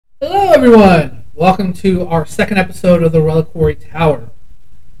Hello, everyone. Welcome to our second episode of the Reliquary Tower.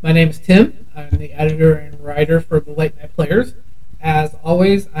 My name is Tim. I'm the editor and writer for the Late Night Players. As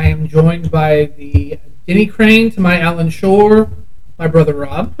always, I am joined by the Denny Crane to my Alan Shore, my brother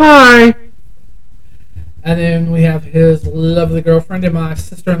Rob. Hi. And then we have his lovely girlfriend and my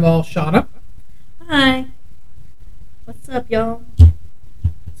sister-in-law, Shauna. Hi. What's up, y'all? So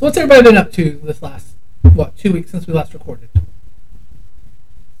what's everybody been up to this last, 2 weeks since we last recorded?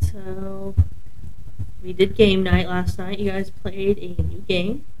 So, we did game night last night. You guys played a new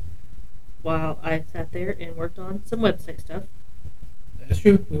game while I sat there and worked on some website stuff. That's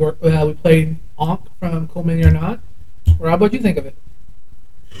true. We played Ankh from Cool Mini or Not. Rob, what'd you think of it?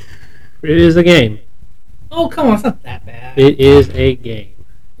 It is a game. Oh, come on. It's not that bad. It is a game.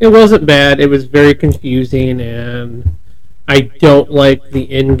 It wasn't bad. It was very confusing, and I don't like the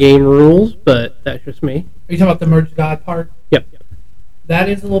in-game rules, but that's just me. Are you talking about the merge god part? Yep. That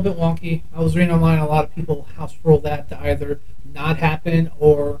is a little bit wonky. I was reading online a lot of people house rule that to either not happen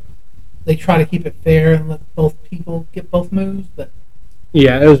or they try to keep it fair and let both people get both moves. But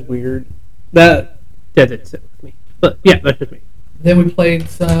Yeah, it was weird. That didn't sit with me. But yeah, that's just me. then we played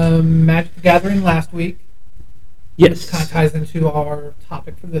some Magic the Gathering last week. Yes. Which kind of ties into our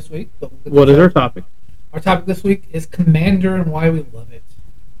topic for this week. But What is our topic? Our topic this week is Commander and why we love it.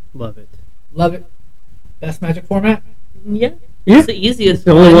 Love it. Love it. Best Magic format? Yeah. Yeah. It's the easiest. It's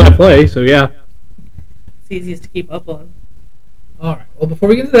the only one I play, so yeah. It's the easiest to keep up on. All right. Well, before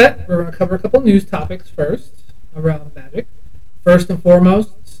we get into that, we're going to cover a couple news topics first around Magic. First and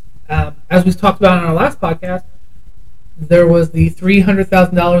foremost, as we talked about in our last podcast, there was the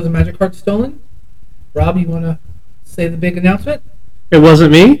 $300,000 of Magic cards stolen. Rob, you want to say the big announcement? It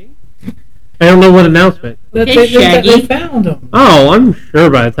wasn't me? I don't know what announcement. That Okay, Shaggy. they found them. Oh, I'm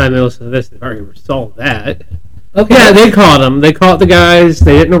sure by the time they listen to this, they've already resolved that. Okay. Yeah, they caught them. They caught the guys.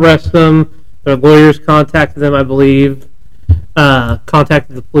 They didn't arrest them. Their lawyers contacted them, I believe.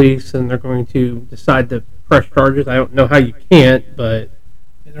 Contacted the police, and they're going to decide to press charges. I don't know how you can't, but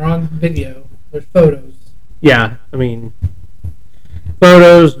And they're on video. There's photos. yeah, I mean,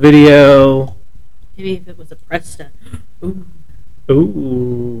 photos, video. Maybe if it was a press stunt. Ooh.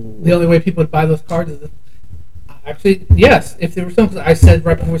 Ooh. The only way people would buy those cards is actually, yes, if they were stolen. 'Cause I said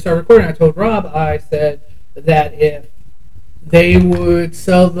right before we started recording, I told Rob, I said that if they would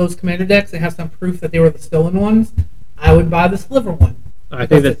sell those commander decks and have some proof that they were the stolen ones, I would buy the Sliver one. I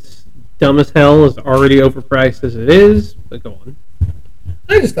think that's dumb as hell. It's already overpriced as it is, but go on.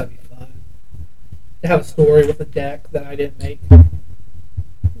 I just thought it'd be fun to have a story with a deck that I didn't make. Fair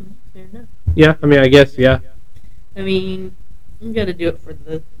enough. Yeah, I mean, I guess, yeah. I mean, you gotta do it for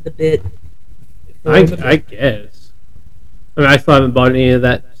the bit. I guess. I mean, I still haven't bought any of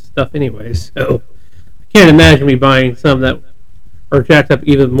that stuff anyway, so I can't imagine me buying some that are jacked up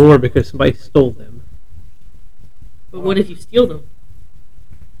even more because somebody stole them. But what if you steal them?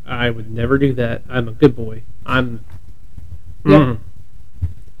 I would never do that. I'm a good boy. I'm. Yep.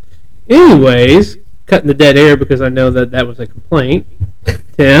 Anyways, cutting the dead air because I know that was a complaint.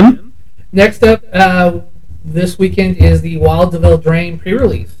 Tim? Next up, this weekend is the Wild Deville Drain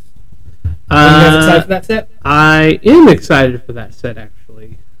pre-release. Are you guys excited for that set? I am excited for that set,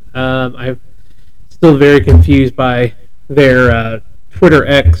 actually. I'm still very confused by their Twitter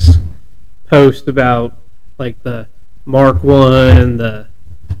X post about like the Mark one, the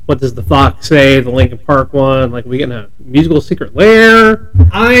what does the Fox say, the Linkin Park one, like we getting a musical secret lair.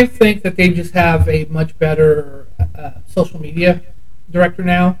 I think that they just have a much better social media director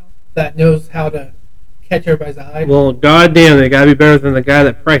now that knows how to catch everybody's eye. Well, goddamn, they gotta be better than the guy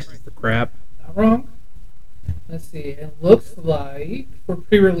that prices the crap. Not wrong. Let's see. It looks like for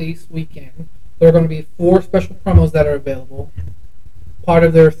pre-release weekend, there are going to be 4 special promos that are available. Part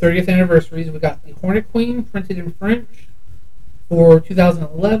of their 30th anniversaries, we got the Hornet Queen printed in French for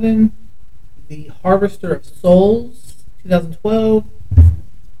 2011, the Harvester of Souls 2012,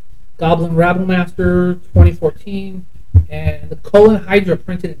 Goblin Rabblemaster 2014, and the Colon Hydra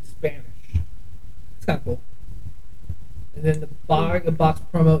printed in Spanish. It's kind of cool. And then the box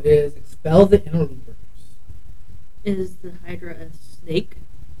promo is Expel the Interlopers. Is the Hydra a snake?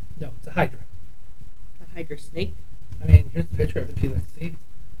 No, it's a Hydra. A Hydra snake? I mean, here's the picture of it if you'd like to see.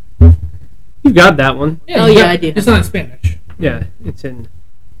 You got that one. Oh, yeah, I do. It's not in Spanish. Yeah, it's in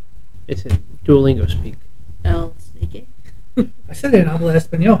Duolingo speak. El Snake. I said it in habla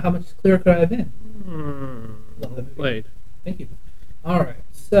español. How much clearer could I have been? Love that movie. Played. Thank you. All right.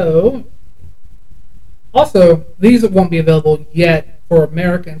 So, also, these won't be available yet for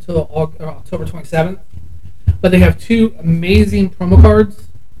America until October 27th. But they have 2 amazing promo cards.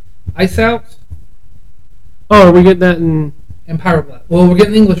 Ice Out Oh, are we getting that in and Pyroblast. Well, we're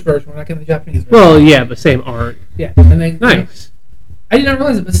getting the English version. We're not getting the Japanese version. Well, yeah, but same art. Yeah, and they Nice. I did not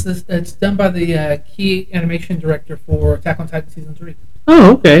realize it, but it's done by the key animation director for Attack on Titan season 3.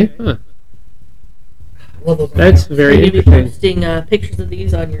 Oh, okay. Huh. I love those. That's art. very Are you going to be interesting. posting pictures of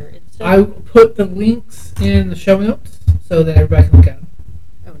these on your Insta? I put the links in the show notes so that everybody can look at them.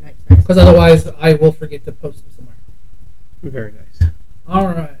 Oh, nice. Because otherwise, I will forget to post them somewhere. Very nice. All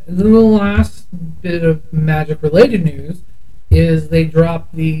right. And then the last bit of Magic-related news is they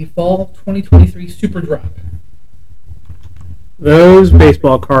dropped the Fall 2023 Super Drop. Those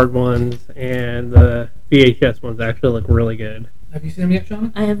baseball card ones and the VHS ones actually look really good. Have you seen them yet,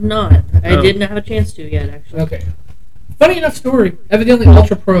 Sean? I have not. I Oh. didn't have a chance to yet, actually. Okay. Funny enough story. Evidently,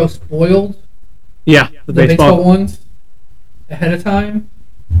 Ultra Pro spoiled Yeah, the baseball ones ahead of time.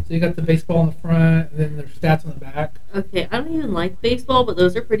 So you got the baseball on the front, and then there's stats on the back. Okay, I don't even like baseball, but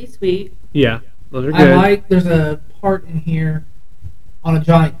those are pretty sweet. Yeah, those are I good. like. There's a part in here on a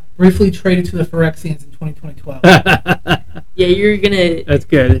Johnny briefly traded to the Phyrexians in 2012. Yeah, you're gonna That's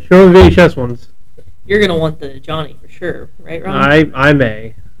good. Show the VHS ones. want the Johnny for sure, right, Ron? I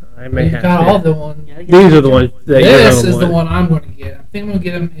may You've have got to. all the ones. Yeah, These are the ones that This you're is gonna the want. one I'm going to get. I think I'm going to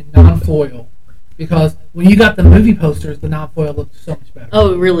get them in non-foil because when you got the movie posters, the non-foil looked so much better.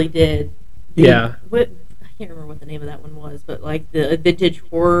 Oh, it really did. Yeah. What? I can't remember what the name of that one was, but like the vintage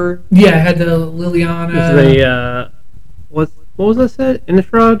horror. Yeah, it had the Liliana. It's the what was that set?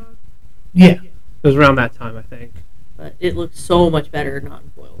 Innistrad? Yeah. It was around that time, I think. But it looks so much better not in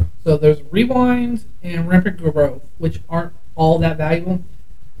foil. So there's Rewind and Rampant Growth, which aren't all that valuable.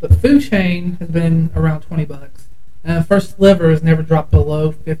 But Food Chain has been around $20. And First Sliver has never dropped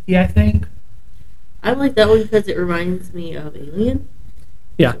below 50, I think. I like that one because it reminds me of Alien.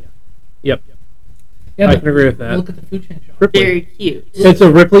 Yeah. Yep. Yeah, I but can agree with that. Look at the Food Chain, Sean. Ripley. Very cute. It's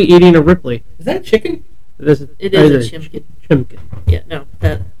a Ripley eating a Ripley. Is that a chicken? This is It is a chimkin. Chimkin. Yeah, no,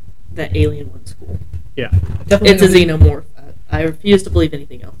 that Alien one's cool. Yeah. Definitely It's a not- xenomorph. I refuse to believe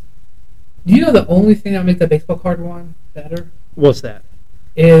anything else. Do you know the only thing that would make the baseball card one better What's that?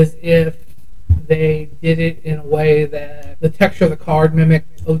 is if they did it in a way that the texture of the card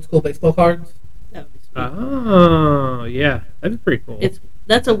mimicked old school baseball cards? That would be sweet. Oh, yeah. That'd be pretty cool.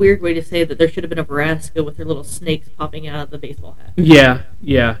 That's a weird way to say that there should have been a Vraska with her little snakes popping out of the baseball hat.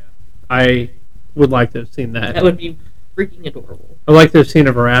 Yeah. I would like to have seen that. That would be freaking adorable. I'd like to have seen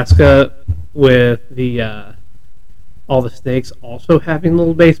a Veraska with the all the snakes also having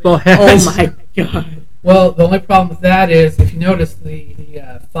little baseball hats. Oh my god. Well, the only problem with that is, if you notice, the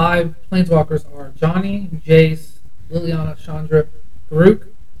 5 planeswalkers are Johnny, Jace, Liliana, Chandra, Garuk.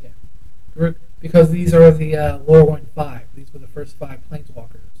 Yeah, Garuk, because these are the Lorwyn 5. These were the first 5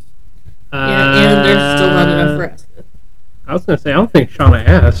 planeswalkers. Yeah, and there's still not enough Vraska. I was going to say, I don't think Shauna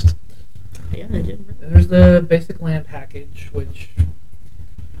asked. Yeah, I didn't. Then there's the basic land package, which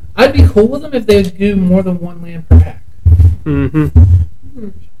I'd be cool with them if they would do more than 1 land per pack. Mm-hmm. Hmm,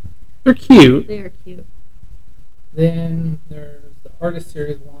 They're cute. they are cute. Then there's the Artist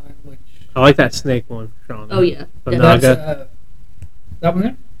Series one, which I like that snake one, Shauna. Oh yeah. The definitely. that's Naga. that one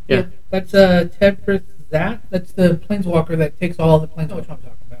there. Yeah. That's Tedfrith Zat. That's the planeswalker that takes all the planeswalkers I'm talking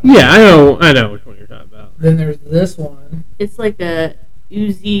about. Yeah, I know which one you're talking about. Then there's this one. It's like a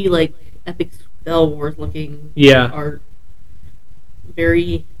oozy, like epic Spell Wars looking Yeah. art.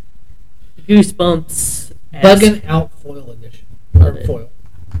 Very goosebumps. Bugging Out Foil Edition. Love Or it. foil.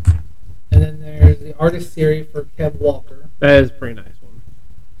 And then there's the Artist Series for Kev Walker. That is a pretty nice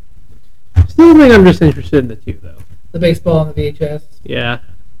one. Still think I'm just interested in the 2, though. The baseball and the VHS. Yeah.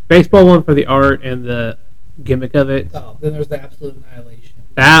 Baseball one for the art and the gimmick of it. Oh, then there's the Absolute Annihilation.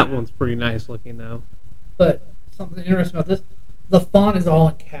 That one's pretty nice looking, though. But something interesting about this, the font is all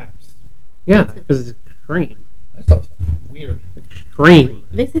in caps. Yeah, because it's extreme. That's also weird. Extreme.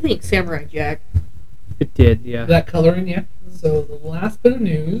 Makes me think Samurai Jack. It did, yeah. That coloring, yeah. So the last bit of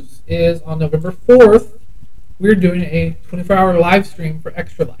news is on November 4th, we're doing a 24-hour live stream for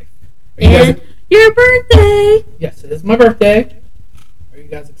Extra Life. Are you And guys, your birthday! yes, it is my birthday. Are you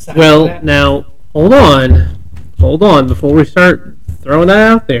guys excited for Well, that? now, hold on, before we start throwing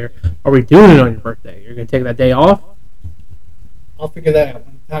that out there. Are we doing it on your birthday? You're going to take that day off? I'll figure that out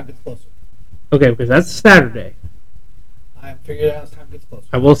when time gets closer. Okay, because that's Saturday. I'll figure it out as time gets closer.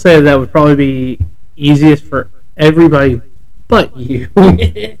 I will say that would probably be easiest for everybody but you.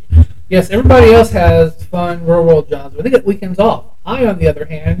 Yes, everybody else has fun real-world jobs, but they get weekends off. I, on the other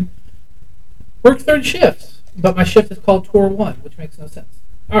hand, work 3rd shifts, but my shift is called Tour 1, which makes no sense.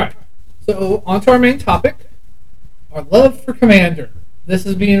 All right, so on to our main topic, our love for Commander. This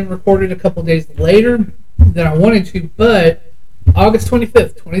is being recorded a couple days later than I wanted to, but August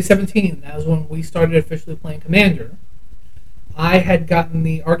 25th, 2017, that was when we started officially playing Commander. I had gotten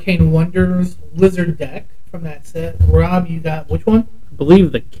the Arcane Wonders Lizard deck from that set. Rob, you got which one? I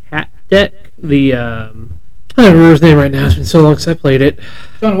believe the cat deck. The I don't remember his name right now. It's been so long since I played it.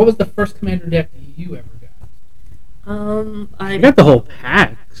 John, what was the first Commander deck you ever got? I got the whole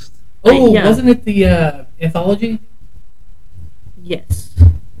packs. Oh, wasn't it the anthology? Yes.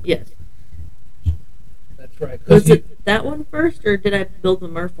 That's right. Was it that one first, or did I build the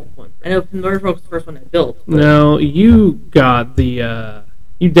Merfolk one? I know Merfolk was the first one I built. No, you got the.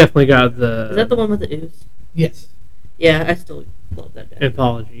 You definitely got the. Is that the one with the ooze? Yes. Yeah, I still love that deck.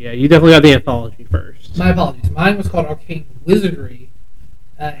 Anthology. Yeah, you definitely got the anthology first. My apologies. Mine was called Arcane Wizardry.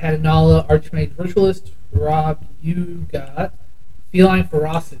 Had Anala, Archmage Virtualist. Rob, you got Feline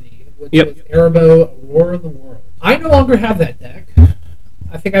Ferocity, which was Erebos, Aurora of the World. I no longer have that deck.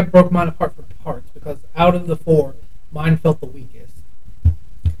 I think I broke mine apart for parts because out of the 4, mine felt the weakest.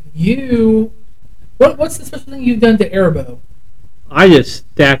 What's the special thing you've done to Erebos? I just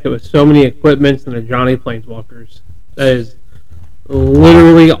stacked it with so many equipments and the Johnny Planeswalkers. That is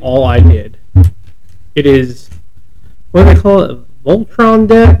literally all I did. It is, what do they call it? A Voltron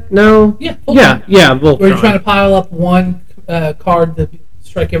deck? No? Yeah, Voltron. Yeah, Voltron. Where you're trying to pile up one card to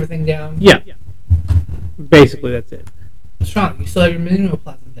strike everything down? Yeah. Basically, that's it. Sean, you still have your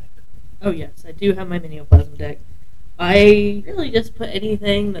Minimoplasm deck? Oh yes, I do have my Minimoplasm deck. I really just put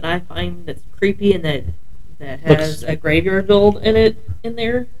anything that I find that's creepy and that has a graveyard build in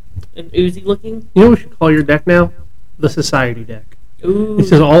there, an oozy looking. You know what we should call your deck now? The Society deck. Ooh. It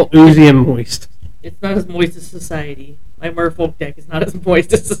says all oozy and moist. It's not as moist as Society. My Merfolk deck is not as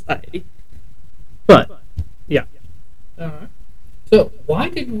moist as Society. But, yeah. Alright. So, why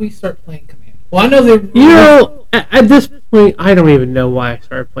did we start playing Commander? Well, I know that... You know, at this point, I don't even know why I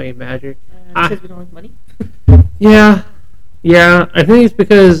started playing Magic. Because we don't like money? Yeah. I think it's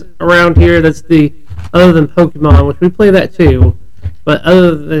because around here, that's the... Other than Pokemon, which we play that too. But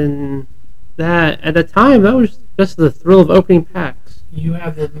other than that, at the time, that was just the thrill of opening packs. You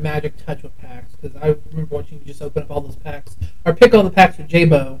have the magic touch with packs, because I remember watching you just open up all those packs, or pick all the packs with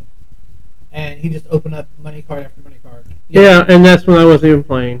J-Bo, and he just opened up money card after money card. Yeah, and that's when I wasn't even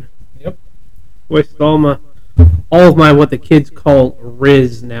playing. Yep. Wasted all of my what the kids call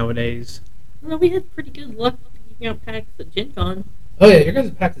Riz nowadays. No, we had pretty good luck picking out packs at Gen Con. Oh yeah, your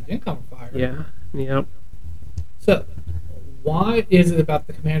guys' packs at Gen Con were fire. Yeah, yep. So, why is it about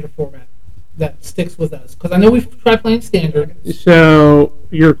the Commander format that sticks with us? Because I know we've tried playing Standard. So,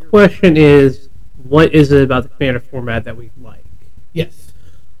 your question is, what is it about the Commander format that we like? Yes.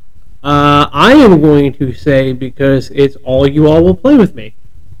 I am going to say because it's all you all will play with me.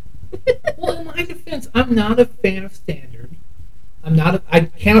 Well, in my defense, I'm not a fan of Standard.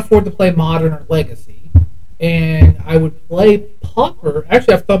 I can't afford to play Modern or Legacy. And I would play Pauper.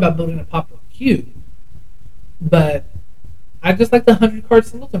 Actually, I've thought about building a Pauper Cube. But I just like the 100-card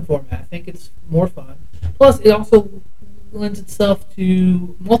singleton format. I think it's more fun. Plus, it also lends itself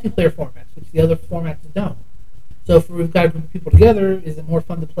to multiplayer formats, which the other formats don't. So if we've got a group of people together, is it more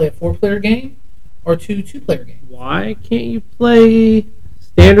fun to play a 4-player game or two-player games? Why can't you play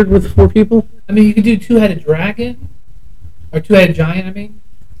Standard with 4 people? I mean, you could do Two-Headed Dragon, or Two-Headed Giant, I mean,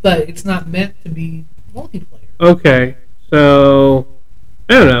 but it's not meant to be multiplayer. Okay, so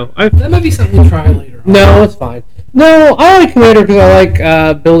I don't know. That might be something we'll try later on. No, it's fine. No, I like Commander because I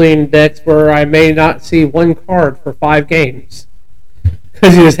like building decks where I may not see one card for 5 games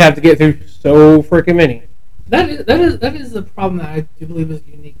because you just have to get through so freaking many. That is the problem that I do believe is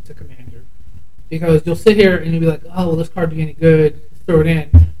unique to Commander, because you'll sit here and you'll be like, oh, will this card be any good? Let's throw it in.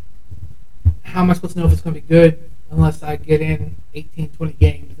 How am I supposed to know if it's going to be good unless I get in 18, 20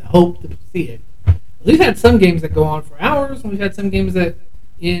 games and hope to see it? We've had some games that go on for hours, and we've had some games that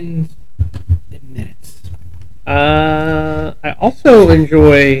end in minutes. I also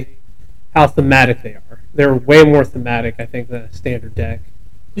enjoy how thematic they are. They're way more thematic, I think, than a standard deck.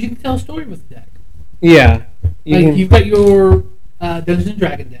 But you can tell a story with the deck. Yeah. You've got your Dungeons and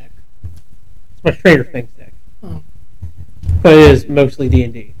Dragon deck. It's my Stranger Things deck. Oh. But it is mostly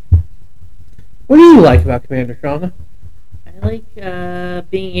D&D. What do you like about Commander, Shauna? I like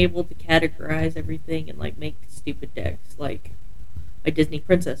being able to categorize everything and like make stupid decks, like my Disney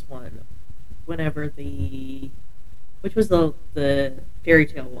Princess one. Whenever which was the fairy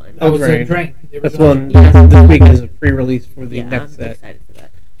tale one? That was a Drain. That's one. This week is a pre-release for the next set. I'm excited for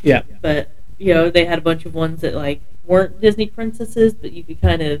that. Yeah. But they had a bunch of ones that like weren't Disney princesses, but you could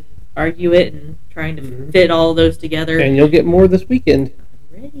kind of argue it and trying to fit all those together. And you'll get more this weekend.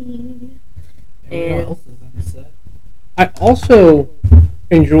 I'm ready. And what else is on the set? I also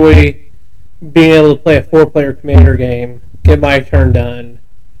enjoy being able to play a 4-player Commander game, get my turn done,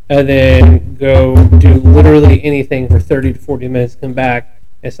 and then go do literally anything for 30 to 40 minutes, come back,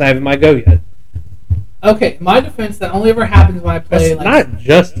 and it's not even my go yet. Okay, in my defense, that only ever happens when I play. That's not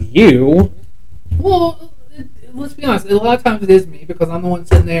just you. Well, let's be honest. A lot of times it is me because I'm the one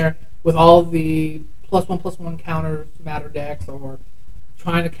sitting there with all the +1/+1 counters matter decks, or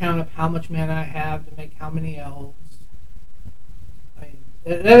trying to count up how much mana I have to make how many elves. I mean,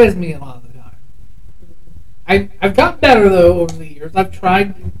 that is me a lot of the time. I've gotten better though over the years. I've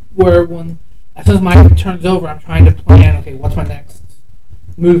tried where as soon as my turn's over, I'm trying to plan. Okay, what's my next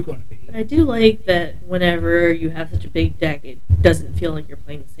move going to be? But I do like that whenever you have such a big deck, it doesn't feel like you're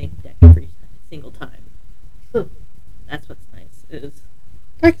playing the same deck every single time. Sure. That's what's nice. Is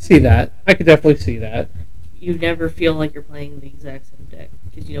I can see that. I could definitely see that. you never feel like you're playing the exact same deck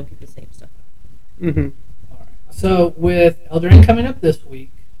because you don't get the same stuff. Mm-hmm. All right. So with Eldraine coming up this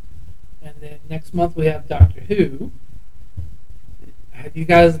week, and then next month we have Doctor Who. Have you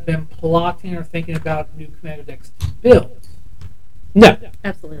guys been plotting or thinking about new commander decks to build? No.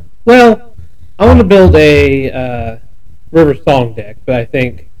 Absolutely. Well, I want to build a River Song deck, but I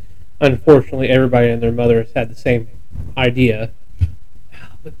think, unfortunately, everybody and their mother has had the same idea.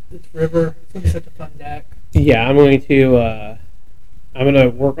 But it's River. It's going to be such a fun deck. Yeah, I'm going to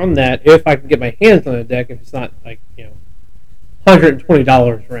work on that if I can get my hands on a deck. If it's not like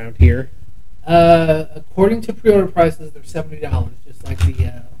 $120 around here. According to pre-order prices, they're $70, just like the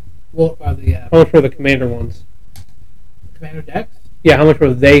How much were the Commander ones? Commander decks. Yeah, how much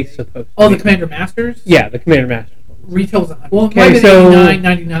were they supposed to Oh, be? the Commander Masters. Yeah, the Commander Masters ones. Retail's $100. Well, Okay, maybe so-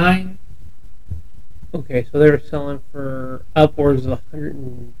 $89.99. Okay, so they were selling for upwards of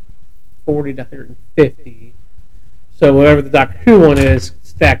 140 to 150. So whatever the Doctor Who one is,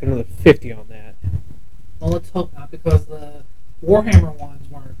 stack another 50 on that. Well, let's hope not, because the Warhammer ones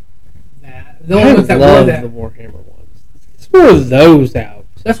weren't that. The I only ones that were love that. the Warhammer ones. Let's more of those out.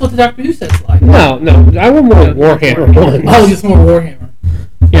 That's what the Doctor Who set's like. No, I want more Warhammer ones. Oh, just more Warhammer.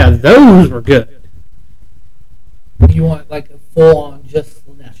 Yeah, those were good. You want like a full-on just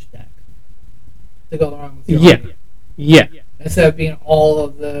Slanesh deck to go along with your Yeah, army. yeah. Instead of being all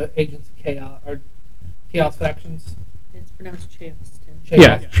of the Agents of Chaos or Chaos factions. It's pronounced Chaos.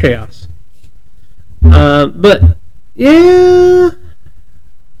 Yeah, Chaos. But, yeah.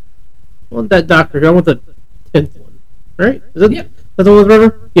 I want that Doctor Who. I want the 10th one. Right? Is it? Yeah. That's the one with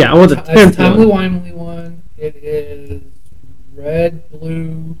River? Yeah, I want the It's 10th a Timely one. Wimely one. It is red,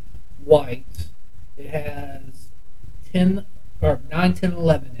 blue, white. It has 9, 10,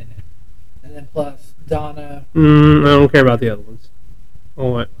 11 in it. And then plus Donna. I don't care about the other ones. I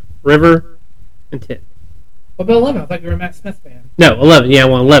want River and 10. What about 11? I thought you were a Matt Smith fan. No, 11. Yeah, I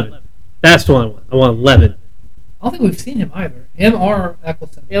want 11. That's the one I want. I want 11. I don't think we've seen him either. Him or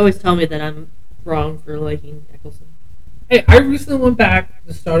Eccleston. They always tell me that I'm wrong for liking Eccleston. Hey, I recently went back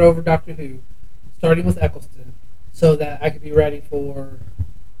to start over Doctor Who, starting with Eccleston, so that I could be ready for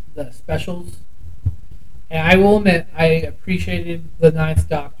the specials. And I will admit, I appreciated the Ninth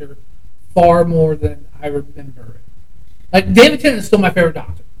Doctor far more than I remember it. Like, David Tennant is still my favorite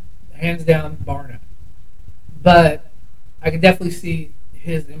Doctor, hands down, bar none. But I can definitely see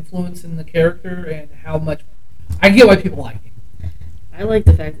his influence in the character and how much. I get why people like him. I like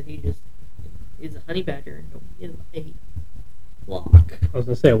the fact that he just is a honey badger and don't give a block. I was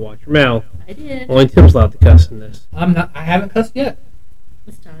going to say, watch your mouth. I did. Only Tim's allowed to cuss in this. I'm not. I haven't cussed yet.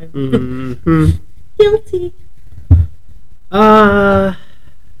 This time. Mm-hmm. Guilty.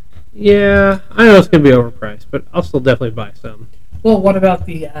 Yeah, I know it's going to be overpriced, but I'll still definitely buy some. Well, what about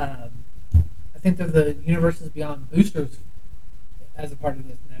the? I think there's the Universes Beyond boosters as a part of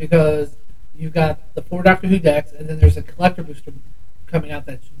this now, because you've got the 4 Doctor Who decks, and then there's a collector booster coming out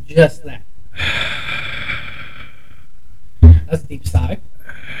that's just that. That's a deep sigh.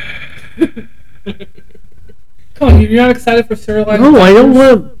 Come on, you're not excited for serialized? No, I don't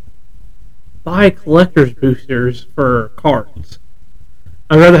want to buy collector's boosters for cards.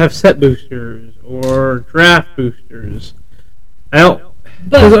 I'd rather have set boosters or draft boosters. I don't.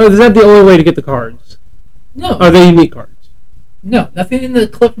 But Is that the only way to get the cards? no, Are they unique cards? no, nothing in the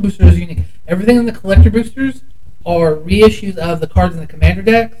collector booster is unique. Everything in the collector boosters are reissues of the cards in the commander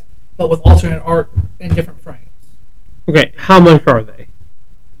decks, but with alternate art in different frames. Okay, how much are they?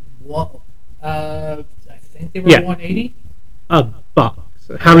 Whoa. I think they were Yeah. 180. A box.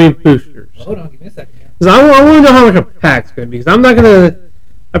 How many boosters? Hold on, give me a second here. Because I want to know how much a pack's going to be. Because I'm not going to.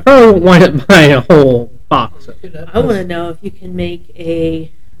 I probably won't wind up buying a whole box of it. I want to know if you can make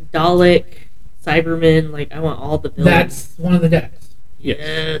a Dalek Cyberman. Like, I want all the villains. That's one of the decks.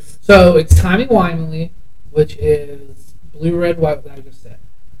 Yes. So it's Timey-Wimey, which is blue, red, white, what I just said.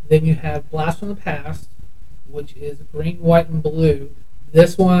 Then you have Blast from the Past, which is green, white, and blue.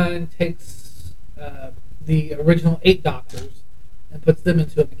 This one takes the original 8 Doctors and puts them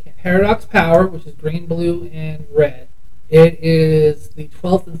into a mechanic. Paradox Power, which is green, blue, and red. It is the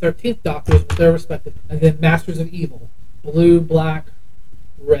 12th and 13th Doctors with their respective. And then Masters of Evil, blue, black,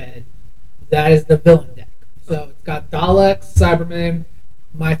 red. That is the villain deck. So it's got Daleks, Cybermen,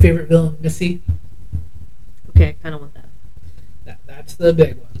 my favorite villain, Missy. Okay, I kind of want that. That's the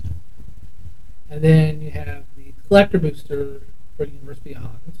big one. And then you have the Collector Booster for Universe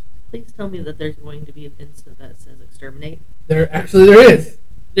Beyond. Please tell me that there's going to be an instant that says exterminate. There is.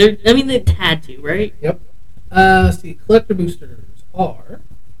 They had to, right? Yep. Let's see. Collector boosters are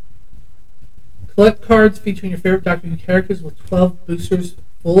collect cards featuring your favorite Doctor Who characters with 12 boosters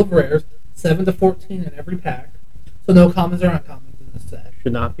full of rares, 7 to 14 in every pack. So no commons or uncommons in this set.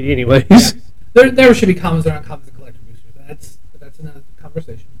 Should not be, anyways. Yeah. There should be commons or uncommons in collector boosters. That's another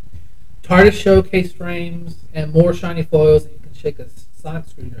conversation. TARDIS showcase frames and more shiny foils that you can shake a sonic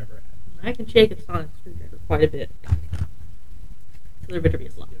screwdriver at. I can shake a sonic screwdriver quite a bit. So there better be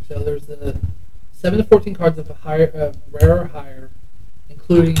a slot. So there's the 7 to 14 cards of a rare or higher,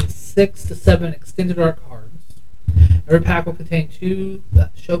 including 6 to 7 extended art cards. Every pack will contain 2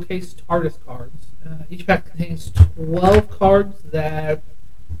 showcase TARDIS cards. Each pack contains 12 cards that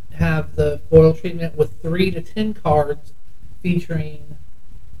have the foil treatment, with 3 to 10 cards featuring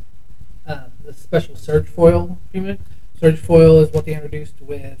the special Surge foil treatment. Surge foil is what they introduced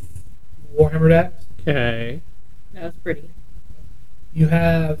with Warhammer decks. Okay. That was pretty.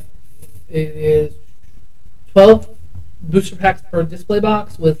 It is 12 booster packs per display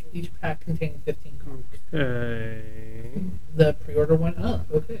box, with each pack containing 15 cards. Okay. The pre-order went up.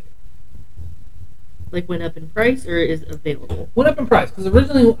 Okay. Like went up in price, or is available? Went up in price, because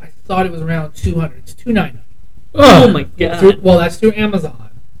originally I thought it was around $200. It's $290. Oh my god! Well, that's through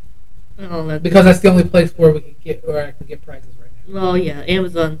Amazon, Oh, because that's the only place where I can get prices right now. Well, yeah,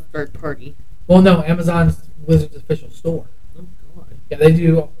 Amazon's third party. Well, no, Amazon's Wizards official store. Oh god, Yeah, they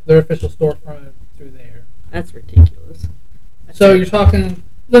do their official storefront through there. that's ridiculous. So you're talking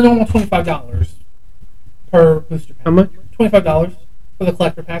the normal $25 per booster pack. How much? $25 for the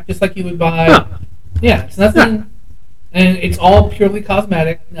collector pack, just like you would buy. Huh. Yeah, it's nothing, and it's all purely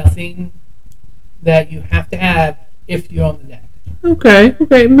cosmetic. Nothing that you have to have if you own the deck. Okay,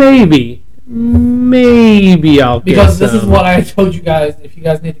 maybe I'll get Because this is some. what I told you guys. If you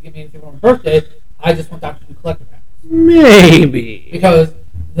guys need to get me anything for my birthday, I just want Doctor Who collector packs. Maybe. Because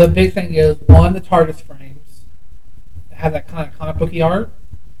the big thing is, one, the TARDIS frames have that kind of comic booky art,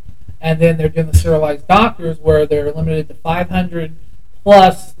 and then they're doing the serialized Doctors where they're limited to 500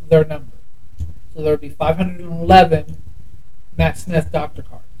 plus their number. So there would be 511 Matt Smith Doctor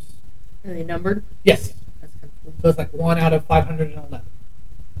cards. Are they numbered? Yes. That's kind of cool. So it's like 1 out of 511.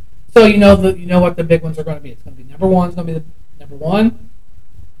 So you know what the big ones are going to be. It's going to be number 1 is going to be the number 1,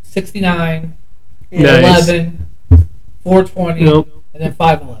 69, Nice. 11, 420, Nope. and then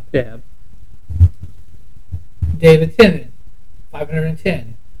 511. Yeah. David Tennant,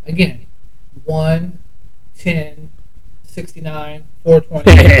 510. Again, 1, 10, 69,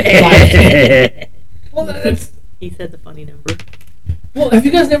 420, 510. Well, that's... He said the funny number. Well, have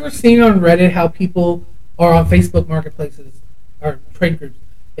you guys never seen on Reddit how people are on Facebook marketplaces or trade groups?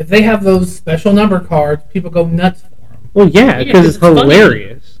 If they have those special number cards, people go nuts for them. Well, yeah, Yeah, because it's funny.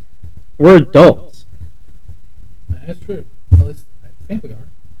 hilarious. We're adults. That's true. At least I think we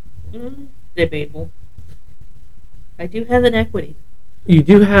are. Debatable. I do have an equity. You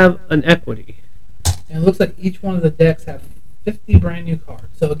do have an equity. And it looks like each one of the decks have 50 brand new cards.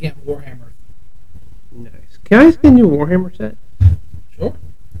 So again, Warhammer. Nice. Can I get a new Warhammer set? Sure.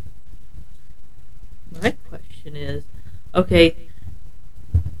 My question is, okay,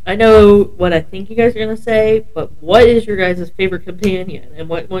 I know what I think you guys are gonna say, but what is your guys' favorite companion, and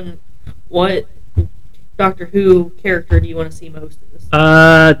what Doctor Who character do you want to see most in this?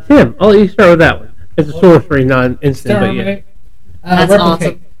 Tim, I'll let you start with that one. It's a sorcery, not an instant, but yeah. Exterminate. That's Replicate.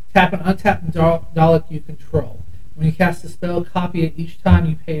 awesome. Tap an untapped Dalek you control. When you cast a spell, copy it each time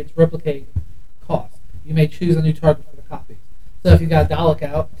you pay its replicate cost. You may choose a new target for the copy. So if you got a Dalek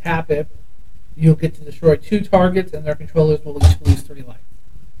out, tap it. You'll get to destroy 2 targets, and their controllers will each lose 3 life.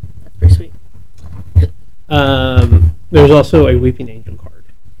 That's pretty sweet. There's also a Weeping Angel card.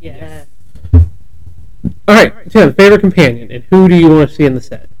 Yeah. All right, Tim, favorite companion, and who do you want to see in the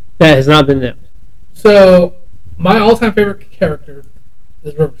set that has not been announced? So my all-time favorite character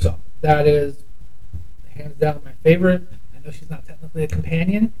is River Song. That is hands down my favorite. I know she's not technically a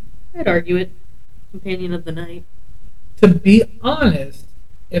companion. I'd argue it. Companion of the night. To be honest,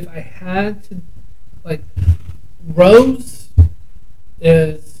 if I had to, Rose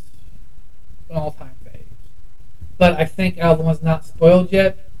is an all-time fave. but I think out of the ones not spoiled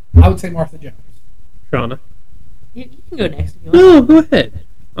yet, I would say Martha Jones. Shauna. You can go next if you want. No, go ahead.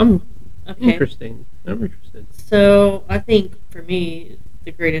 I'm Okay. interested. So I think for me,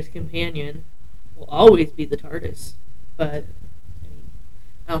 the greatest companion will always be the TARDIS, but I mean,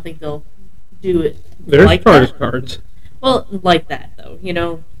 I don't think they'll do it There's like TARDIS that. cards. Well, like that though, you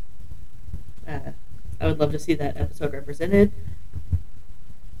know. I would love to see that episode represented.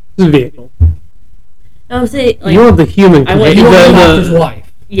 It's a vehicle. I would say like You want the human I want You companion. want The- Doctor's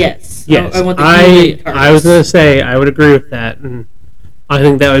wife. yes, Yes, I want the I human TARDIS. was going to say I would agree with that, and I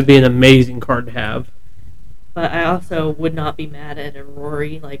think that would be an amazing card to have. But I also would not be mad at a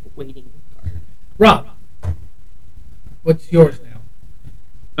Rory like waiting card. Rob, what's yours now?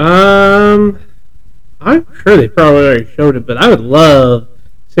 I'm sure they probably already showed it, but I would love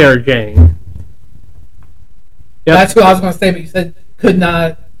Sarah Jane. Yep. That's what I was going to say, but you said could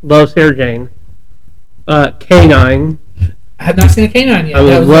not. Love Sarah Jane. K9. I have not seen a canine yet. I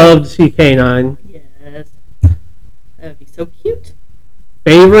That would was love to see K9. Yes, that would be so cute.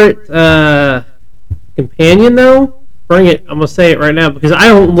 Favorite companion though? Bring it. I'm gonna say it right now because I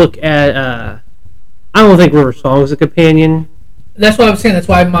don't look at. I don't think River Song is a companion. That's what I was saying. That's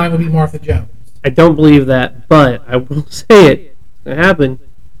why mine would be Martha Jones. I don't believe that, but I will say it. It's gonna happen.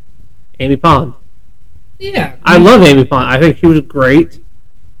 Amy Pond. Yeah. I love Amy Pond. I think she was great.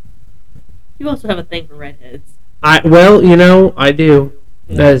 You also have a thing for redheads. I do.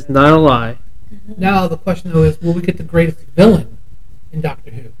 That is not a lie. Now the question though is, will we get the greatest villain in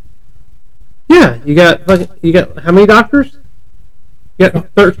Doctor Who? Yeah, you got how many doctors? You got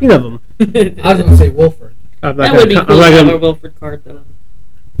 13 of them. I was going to say Wolford. I'm not That gonna would be co- cool I'm to not have gonna- a Wilford card though.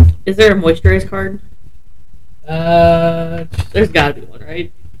 Is there a moisturized card? There's got to be one,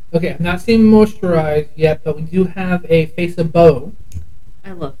 right? Okay, I've not seen Moisturized yet, but we do have a Face of Bow.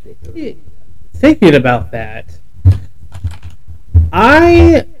 I love it. Thinking about that,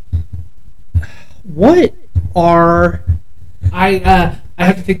 what are I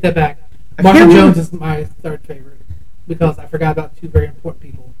have to take that back. I Martha can't Jones remember- is my third favorite because I forgot about two very important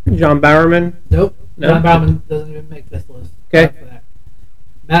people. John Bowerman? Nope, No? John Bauman doesn't even make this list. Okay. Sorry for that.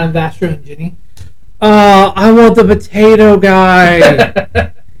 Madame Vastra and Ginny. I want the potato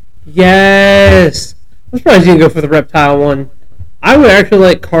guy. Yes. I'm surprised you didn't go for the reptile one. I would actually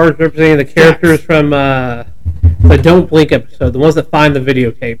like cards representing the characters from the Don't Blink episode, the ones that find the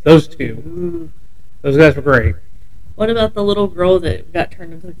videotape. Those two. Ooh. Those guys were great. What about the little girl that got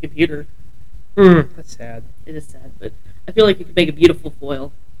turned into a computer? That's sad. It is sad, but I feel like you could make a beautiful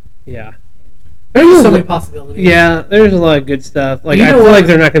foil. Yeah. There's so many possibilities. Yeah, there's a lot of good stuff. Like You I know feel what? like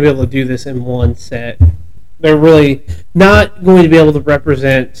they're not going to be able to do this in one set. They're really not going to be able to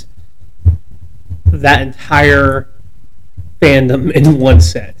represent that entire fandom in one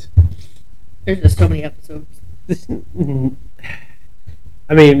set. There's just so many episodes.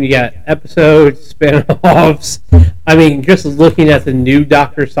 I mean, you got episodes, spin-offs. I mean, just looking at the new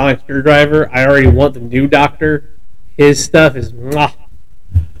Doctor Sonic Screwdriver, I already want the new Doctor. His stuff is mwah.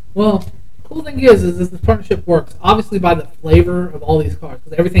 Well, cool thing is this partnership works obviously by the flavor of all these cards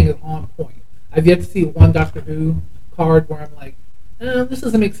because everything is on point. I've yet to see one Doctor Who card where I'm like, this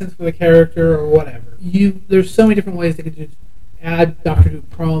doesn't make sense for the character or whatever. There's so many different ways they could just add Doctor Who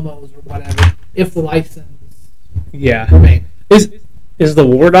promos or whatever if the license Yeah. remains. Is the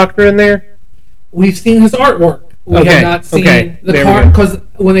War Doctor in there? We've seen his artwork. We Okay, have not seen okay, the there we card go. because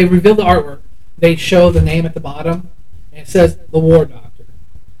when they reveal the artwork, they show the name at the bottom and it says the War Doctor.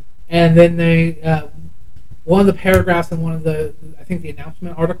 And then they one of the paragraphs in one of the I think the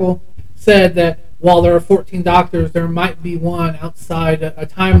announcement article said that while there are 14 doctors, there might be one outside a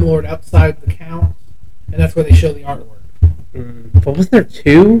Time Lord outside the count, and that's where they show the artwork. But wasn't there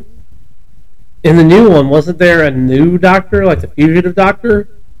two? In the new one, wasn't there a new Doctor, like the Fugitive Doctor?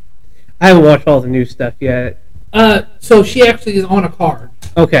 I haven't watched all the new stuff yet. So she actually is on a card.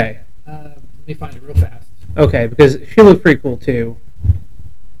 Okay. Let me find it real fast. Okay, because she looked pretty cool too.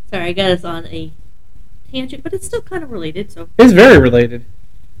 Sorry, I got us on a tangent, but it's still kind of related. So It's very related.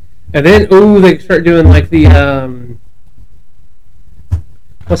 And then, they start doing like the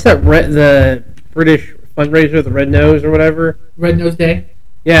what's that? The British fundraiser, the Red Nose or whatever. Red Nose Day.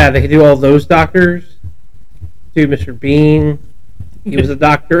 Yeah, they could do all those doctors. Do Mr. Bean. He was a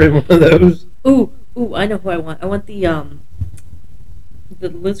doctor in one of those. ooh, I know who I want. I want the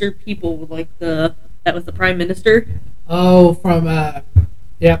lizard people with like that was the prime minister. Oh, from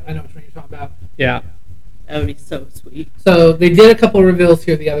yeah, I know which one you're talking about. Yeah. That would be so sweet. So they did a couple of reveals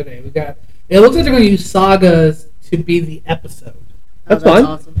here the other day. It looks like they're going to use sagas to be the episode. That's that's fine.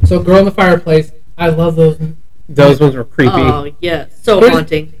 awesome. So Girl in the Fireplace, I love those. Those ones were creepy. Oh yeah, so Here's-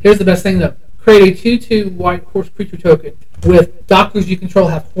 haunting. Here's the best thing though. Create a 2/2 white horse creature token with doctors you control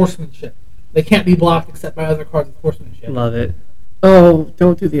have horsemanship. They can't be blocked except by other cards with horsemanship. Love it. Oh,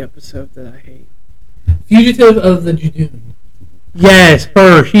 don't do the episode that I hate. Fugitive of the Judoon. Yes,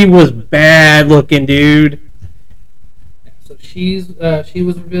 her. She was bad looking, dude. So she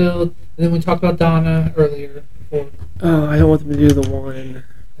was revealed. And then we talked about Donna earlier. Before. Oh, I don't want them to do the one.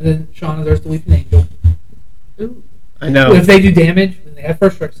 And then Shauna, there's the Weeping Angel. Ooh. I know. If they do damage, then they have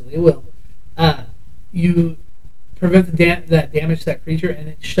first strike, so they will. You prevent that damage to that creature, and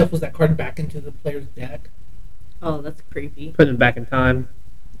it shuffles that card back into the player's deck. Oh, that's creepy. Putting it back in time.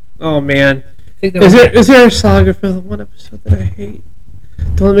 Oh, man. I think Is there a saga for the one episode that I hate?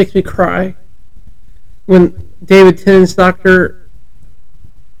 The one that makes me cry? When David Tennant's doctor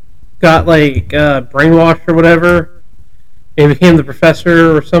got, like, brainwashed or whatever, and became the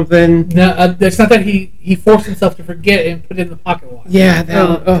professor or something. No, it's not that he forced himself to forget and put it in the pocket watch. Yeah,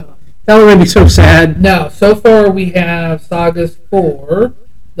 that would make me so sad. No, so far we have sagas for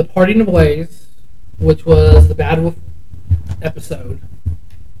The Party in a Blaze, which was the Bad Wolf episode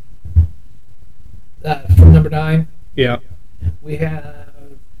from number 9. Yeah. We have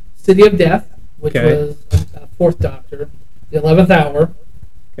City of Death, which was a 4th Doctor, the 11th Hour.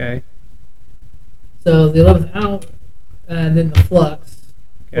 Okay. So the 11th Hour, and then the Flux,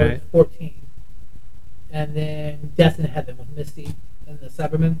 Okay. 14. And then Death in Heaven with Misty and the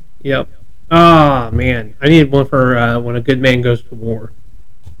Cybermen. Yep. Ah, man. I need one for when a good man goes to war.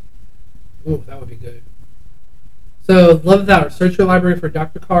 Ooh, that would be good. So, 11th Hour. Search your library for a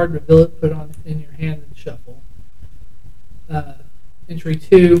Doctor card, reveal it, put it on in your hand, and shuffle. Entry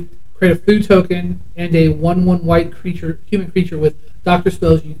 2. Create a food token and a 1/1 white human creature with Doctor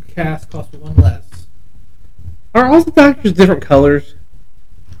spells you can cast cost 1 less. Are all the doctors different colors?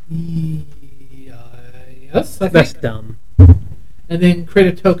 Yes, I think. That's dumb. And then create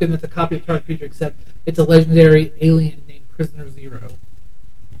a token that's a copy of target creature, except it's a legendary alien named Prisoner Zero.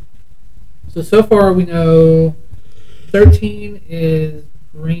 So far we know 13 is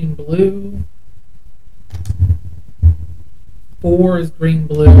green-blue. 4 is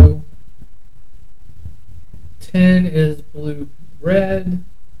green-blue. 10 is blue-red.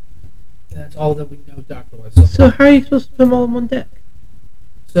 And that's all that we know Doctor-wise. So how are you supposed to put them all in one deck?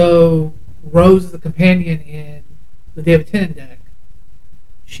 So Rose is the companion in the David Tennant deck.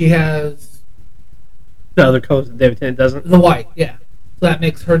 She has The other colors that David Tennant doesn't? the white, yeah. So that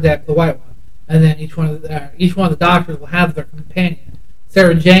makes her deck the white one. And then each one of the doctors will have their companion.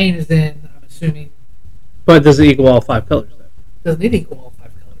 Sarah Jane is in, I'm assuming, But does it equal all 5 colors, though? doesn't need to equal all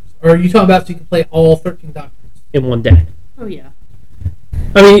 5 colors. Or are you talking about so you can play all 13 doctors? In one deck. Oh, yeah.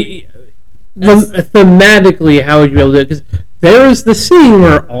 I mean, thematically, how would you be able to do it? Because there is the scene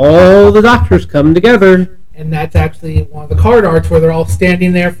where all the doctors come together. And that's actually one of the card arts where they're all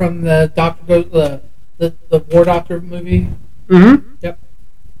standing there from the the War Doctor movie. Mm-hmm. Yep.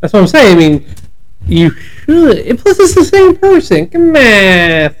 That's what I'm saying. I mean, you should. And plus, it's the same person. Come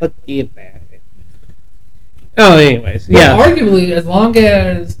on, fuck you about it. Oh, anyways, yeah. Well, arguably, as long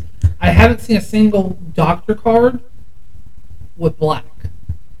as I haven't seen a single Doctor card with black.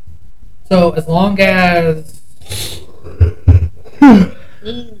 So as long as so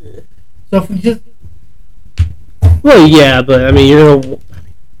if we just Well, yeah, but I mean,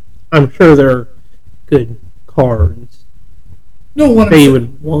 I'm sure they're good cards no one that you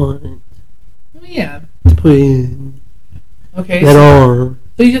would want well, yeah. to put in Okay. that are.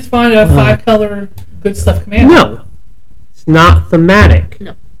 So you just find a 5-color good stuff commander. No, it's not thematic.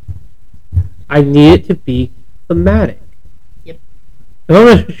 No. I need it to be thematic. Yep. If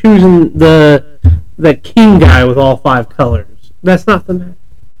I'm just choosing the king guy with all 5 colors, that's not thematic.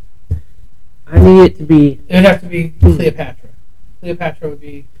 I need it to be It would have to be Cleopatra. Cleopatra would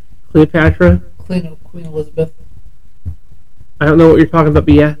be Cleopatra. Queen Elizabeth. I don't know what you're talking about,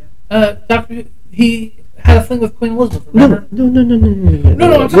 but yeah. Doctor, he had a thing with Queen Elizabeth. No, Remember?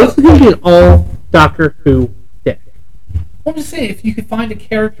 no. I'm This is going to be an all Doctor Who deck. Well, I'm just saying, if you could find a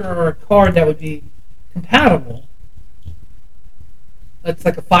character or a card that would be compatible, that's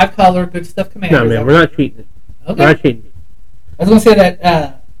like a 5-color good stuff commander. No, man, we're not cheating. Okay. We're not cheating. I was going to say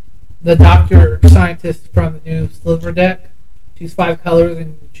that the Doctor Scientist from the new Sliver deck, choose 5 colors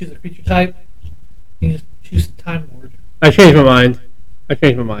and choose a creature type. You just choose Time Lord. I changed my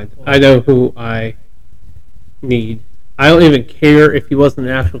mind. I know who I need. I don't even care if he wasn't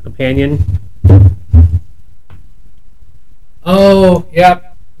an actual companion. Oh,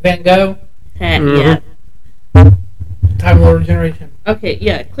 yep. Van Gogh, Yeah. Time Lord Regeneration. Okay,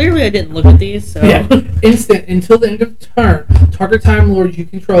 yeah. Clearly I didn't look at these, so... Yeah. Instant. Until the end of the turn, target Time Lord you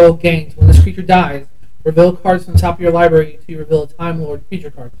control gains. When this creature dies, reveal cards from the top of your library until you reveal a Time Lord creature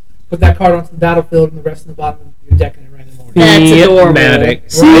card. put that card onto the battlefield, and the rest of the bottom of your deck in a random order. That's adorable.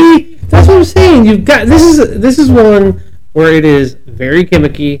 Thematic. See, that's what I'm saying. You've got this is one where it is very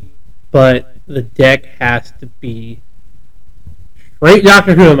gimmicky, but the deck has to be straight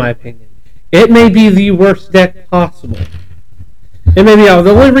Doctor Who, in my opinion. It may be the worst deck possible. It may be the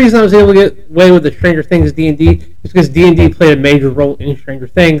only reason I was able to get away with the Stranger Things D&D is because D&D played a major role in Stranger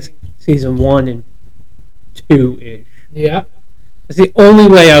Things season 1 and 2-ish. Yeah. That's the only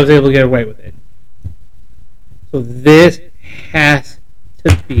way I was able to get away with it. So this has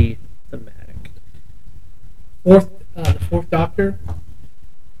to be thematic. The fourth Doctor,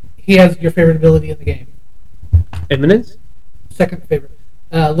 he has your favorite ability in the game. Eminence? Second favorite.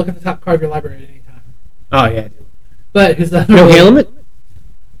 Look at the top card of your library at any time. Oh, yeah. But his other No hand limit?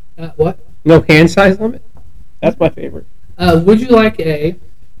 What? No hand size limit? That's my favorite. Would you like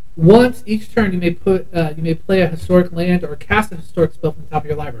once each turn you may play a historic land or cast a historic spell from the top of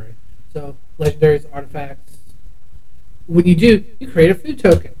your library. So legendaries, artifacts. When you do, you create a food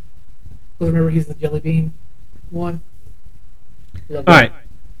token. Because remember, he's the jelly bean one. All right.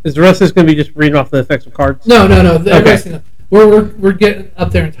 Is the rest of this going to be just reading off the effects of cards? No. Everybody's seen them. We're getting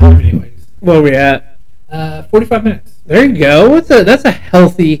up there in time anyways. Where are we at? 45 minutes. There you go. That's a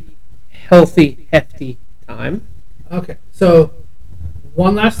healthy, hefty time. Okay, so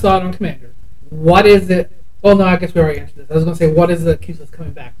one last thought on Commander. What is it? Well, no, I guess we already answered this. I was going to say, what is it that keeps us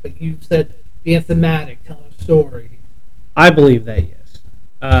coming back? But you said being thematic, telling a story. I believe that, yes.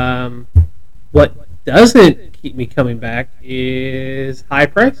 What doesn't keep me coming back is high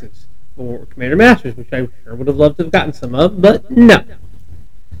prices for Commander Masters, which I sure would have loved to have gotten some of, but no.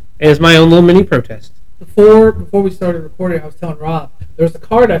 It is my own little mini protest. Before we started recording, I was telling Rob, there was a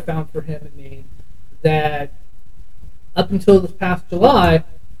card I found for him and me that, up until this past July,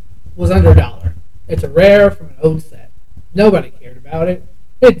 was under $1. It's a rare from an old set. Nobody cared about it.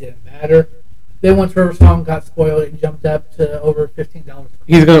 It didn't matter. Then once River Song got spoiled, it jumped up to over $15.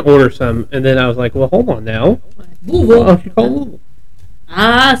 He's going to order some, and then I was like, well, hold on now. Louisville. Oh, she called Louisville.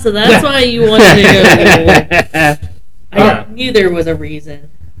 Ah, so that's why you wanted to go. I Alright. knew there was a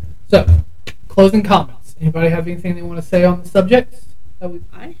reason. So, closing comments. Anybody have anything they want to say on the subject?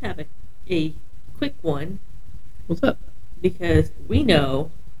 I have a quick one What's up? because we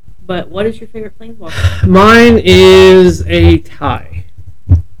know, but what is your favorite planeswalker? Mine is a tie.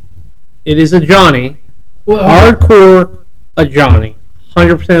 It is a Johnny. Well, Hardcore a Johnny.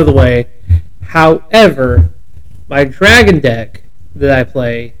 100% of the way. However, my Dragon deck that I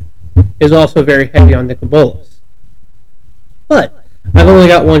play is also very heavy on Nicobolas. But I've only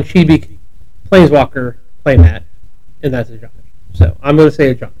got one Chibi Planeswalker playmat, and that's a Johnny. So I'm going to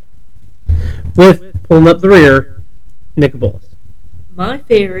say a Johnny. With pulling up the rear, Nicobolas. My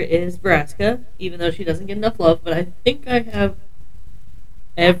favorite is Vraska, even though she doesn't get enough love, but I think I have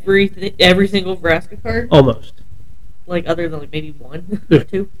every single Vraska card, Almost. like other than like maybe one or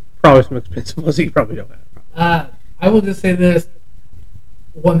two. Probably some expensive ones that you probably don't have. I will just say this.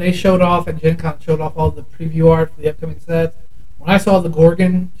 When they showed off, and Gen Con showed off all the preview art for the upcoming sets, when I saw the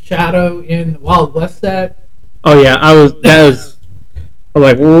Gorgon Shadow in the Wild West set... Oh yeah, I'm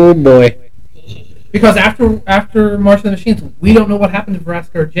like, oh boy. Because after March of the Machines, we don't know what happened to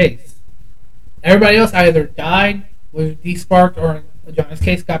Vraska or Jace. Everybody else either died, was desparked, or in Johnny's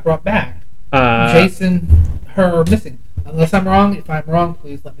case, got brought back. Jason, her are missing. Unless I'm wrong. If I'm wrong,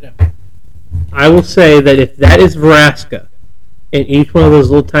 please let me know. I will say that if that is Vraska, and each one of those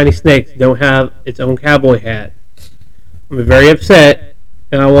little tiny snakes don't have its own cowboy hat, I'm very upset,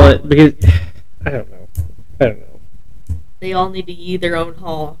 and I want, because, I don't know. They all need to yee their own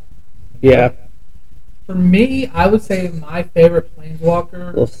hall. Yeah. For me, I would say my favorite Planeswalker...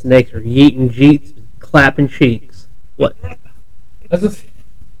 Little snakes are yeeting jeets, clapping cheeks. What? Let's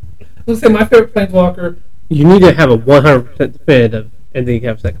say my favorite Planeswalker... You need to have a 100% definitive, and then you can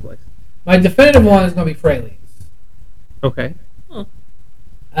have second place. My definitive one is going to be Freyleys. Okay.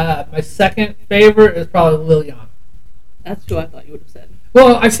 My second favorite is probably Liliana. That's who I thought you would have said.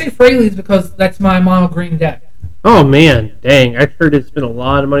 Well, I say Freyleys because that's my mono green deck. Oh man, dang! I sure did spend a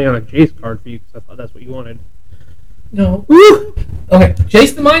lot of money on a Jace card for you because I thought that's what you wanted. No. Woo! Okay,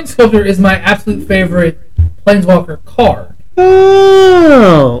 Jace the Mind Sculptor is my absolute favorite Planeswalker card.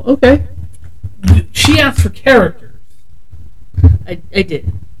 Oh, okay. She asked for characters. I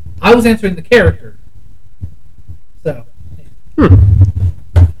did. I was answering the character. So. So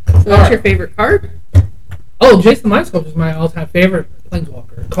what's Alright. your favorite card? Oh, Jace the Mind Sculptor is my all-time favorite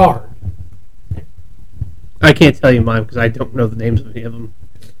Planeswalker card. I can't tell you mine because I don't know the names of any of them.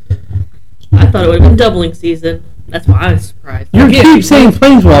 I thought it would have been doubling season. That's why I was surprised. You Again, keep saying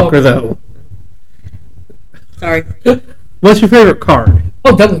Planeswalker though. Sorry. What's your favorite card?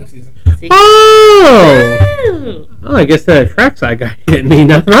 Oh, doubling season. See? Oh! Oh, I guess that trackside guy didn't mean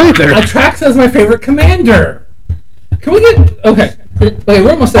nothing either. Traxa is my favorite commander. Can we get... Okay.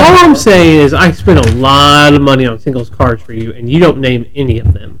 We're almost All there. I'm saying is I spent a lot of money on singles cards for you, and you don't name any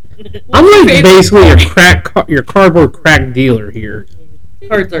of them. I'm like basically your cardboard crack dealer here.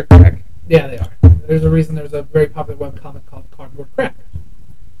 Cards are crack. Yeah, they are. There's a reason there's a very popular webcomic called Cardboard Crack.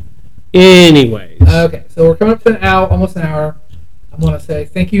 Anyways. Okay, so we're coming up to an hour, almost an hour. I want to say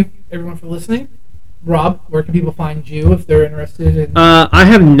thank you, everyone, for listening. Rob, where can people find you if they're interested in... I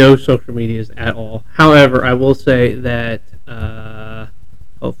have no social medias at all. However, I will say that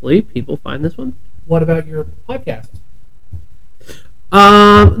hopefully people find this one. What about your podcast?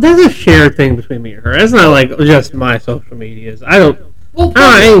 That's a shared thing between me and her. It's not like just my social medias. I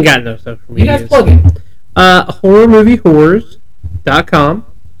ain't got no social medias. You guys plug it. Horrormoviehorrors.com.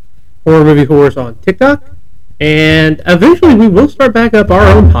 Horror Movie Horrors on TikTok. And eventually we will start back up our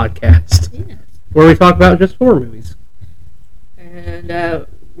own podcast. Yes. Where we talk about just horror movies. And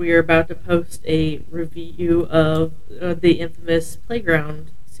we are about to post a review of the infamous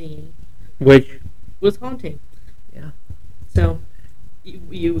playground scene. Which was haunting. Yeah. So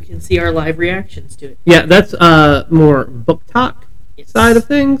you can see our live reactions to it. Yeah, that's more book talk side of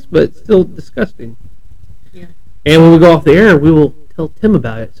things, but still disgusting. Yeah. And when we go off the air, we will tell Tim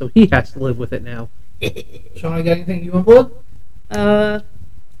about it, so he has to live with it now. Sean, you got anything you want to plug?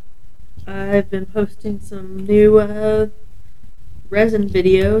 I've been posting some new resin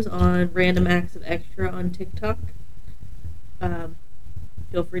videos on Random Acts of Extra on TikTok.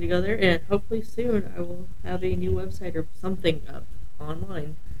 Feel free to go there, and hopefully soon I will have a new website or something up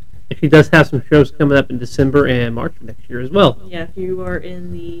online. She does have some shows coming up in December and March of next year as well. Yeah, if you are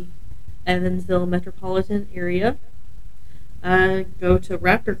in the Evansville metropolitan area, go to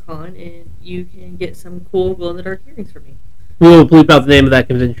RaptorCon and you can get some cool glow-in-the-dark earrings from me. We will bleep out the name of that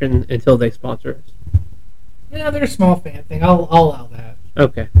convention until they sponsor us. Yeah, they're a small fan thing. I'll allow that.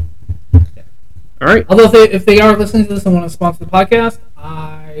 Okay. All right. Although if they are listening to this and want to sponsor the podcast,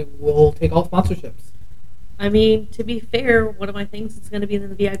 I will take all sponsorships. I mean, to be fair, one of my things is going to be in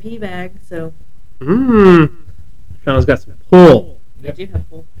the VIP bag, so... Sean's got some pull. I do have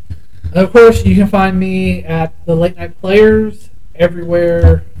pull. And of course, you can find me at the Late Night Players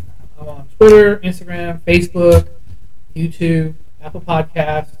everywhere. I'm on Twitter, Instagram, Facebook, YouTube, Apple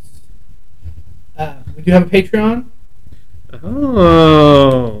Podcasts. We do have a Patreon.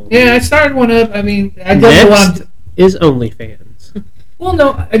 Oh. Yeah, I started one up. I mean, I don't know what Next is OnlyFans. Well,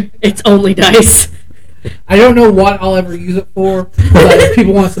 no, It's only dice. I don't know what I'll ever use it for, but if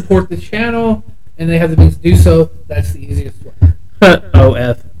people want to support the channel and they have the means to do so, that's the easiest way.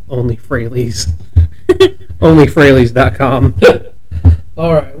 OF, only Fraleys. Onlyfraleys.com.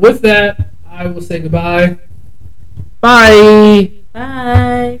 All right, with that, I will say goodbye. Bye.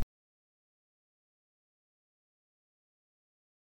 Bye.